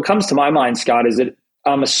 What comes to my mind, Scott, is that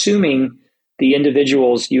I'm assuming the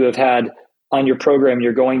individuals you have had on your program,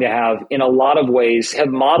 you're going to have, in a lot of ways, have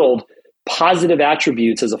modeled positive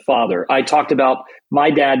attributes as a father. I talked about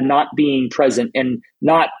my dad not being present and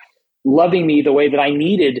not loving me the way that I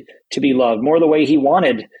needed to be loved, more the way he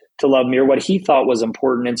wanted to love me or what he thought was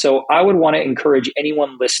important. And so I would want to encourage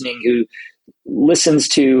anyone listening who listens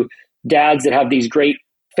to dads that have these great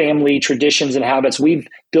family traditions and habits. We've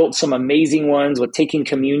built some amazing ones with taking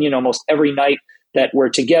communion almost every night that we're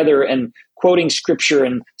together and quoting scripture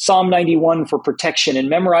and Psalm 91 for protection and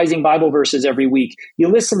memorizing Bible verses every week. You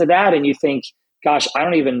listen to that and you think, gosh, I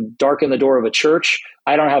don't even darken the door of a church.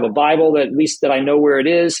 I don't have a Bible that at least that I know where it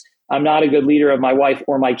is. I'm not a good leader of my wife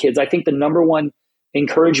or my kids. I think the number one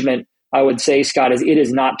encouragement I would say, Scott, is it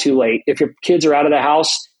is not too late. If your kids are out of the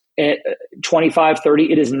house at 25,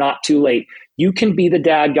 30, it is not too late. You can be the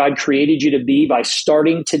dad God created you to be by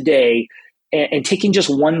starting today and taking just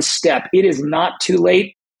one step. It is not too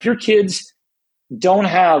late. If your kids don't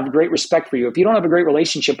have great respect for you, if you don't have a great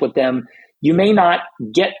relationship with them, you may not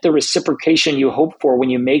get the reciprocation you hope for when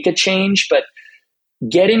you make a change, but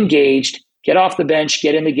get engaged, get off the bench,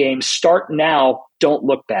 get in the game, start now, don't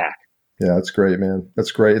look back. Yeah, that's great, man.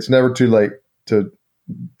 That's great. It's never too late to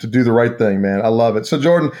do the right thing, man. I love it. So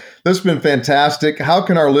Jordan, this has been fantastic. How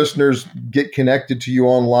can our listeners get connected to you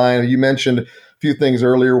online? You mentioned a few things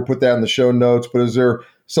earlier. We'll put that in the show notes, but is there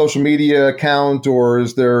social media account or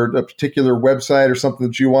is there a particular website or something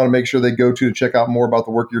that you want to make sure they go to check out more about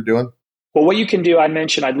the work you're doing? Well, what you can do, I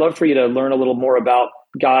mentioned, I'd love for you to learn a little more about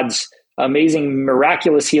God's amazing,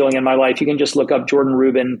 miraculous healing in my life. You can just look up Jordan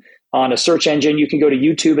Rubin on a search engine. You can go to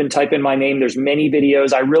YouTube and type in my name. There's many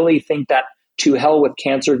videos. I really think that To Hell with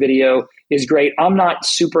Cancer video is great. I'm not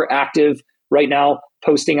super active right now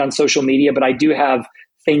posting on social media, but I do have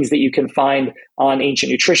things that you can find on Ancient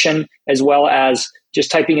Nutrition, as well as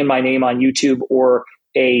just typing in my name on YouTube or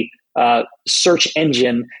a search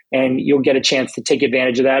engine, and you'll get a chance to take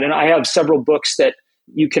advantage of that. And I have several books that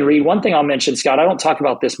you can read. One thing I'll mention, Scott, I don't talk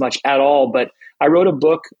about this much at all, but I wrote a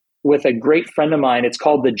book with a great friend of mine. It's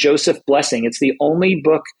called The Joseph Blessing. It's the only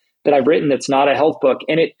book that I've written that's not a health book.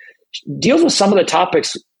 And it deals with some of the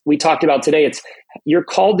topics we talked about today. It's you're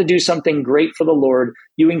called to do something great for the Lord.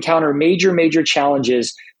 You encounter major, major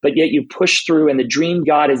challenges, but yet you push through and the dream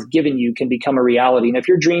God has given you can become a reality. And if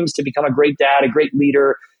your dream's to become a great dad, a great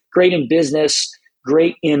leader, great in business,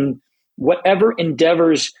 great in whatever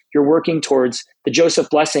endeavors you're working towards, the Joseph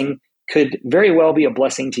Blessing could very well be a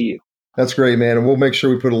blessing to you. That's great, man. And we'll make sure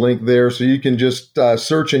we put a link there so you can just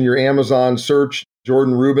search in your Amazon search,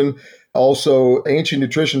 Jordan Rubin. Also, Ancient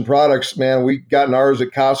Nutrition products, man, we gotten ours at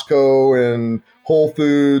Costco and Whole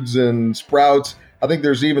Foods and Sprouts. I think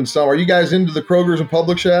there's even some. Are you guys into the Kroger's and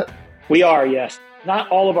Publix yet? We are, yes. Not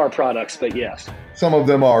all of our products, but yes. Some of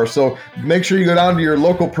them are. So make sure you go down to your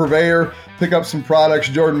local purveyor, pick up some products.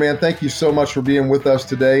 Jordan, man, thank you so much for being with us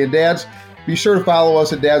today. And dads, be sure to follow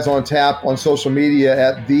us at Dads on Tap on social media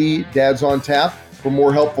at The Dads on Tap for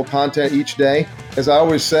more helpful content each day. As I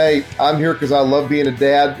always say, I'm here because I love being a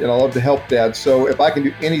dad and I love to help dads. So if I can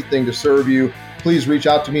do anything to serve you, please reach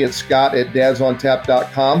out to me at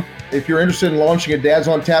scott@dadsontap.com. If you're interested in launching a Dads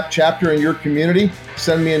on Tap chapter in your community,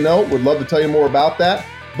 send me a note. Would love to tell you more about that.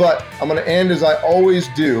 But I'm going to end, as I always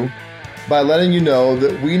do, by letting you know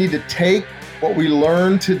that we need to take what we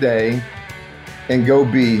learned today and go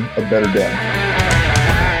be a better dad.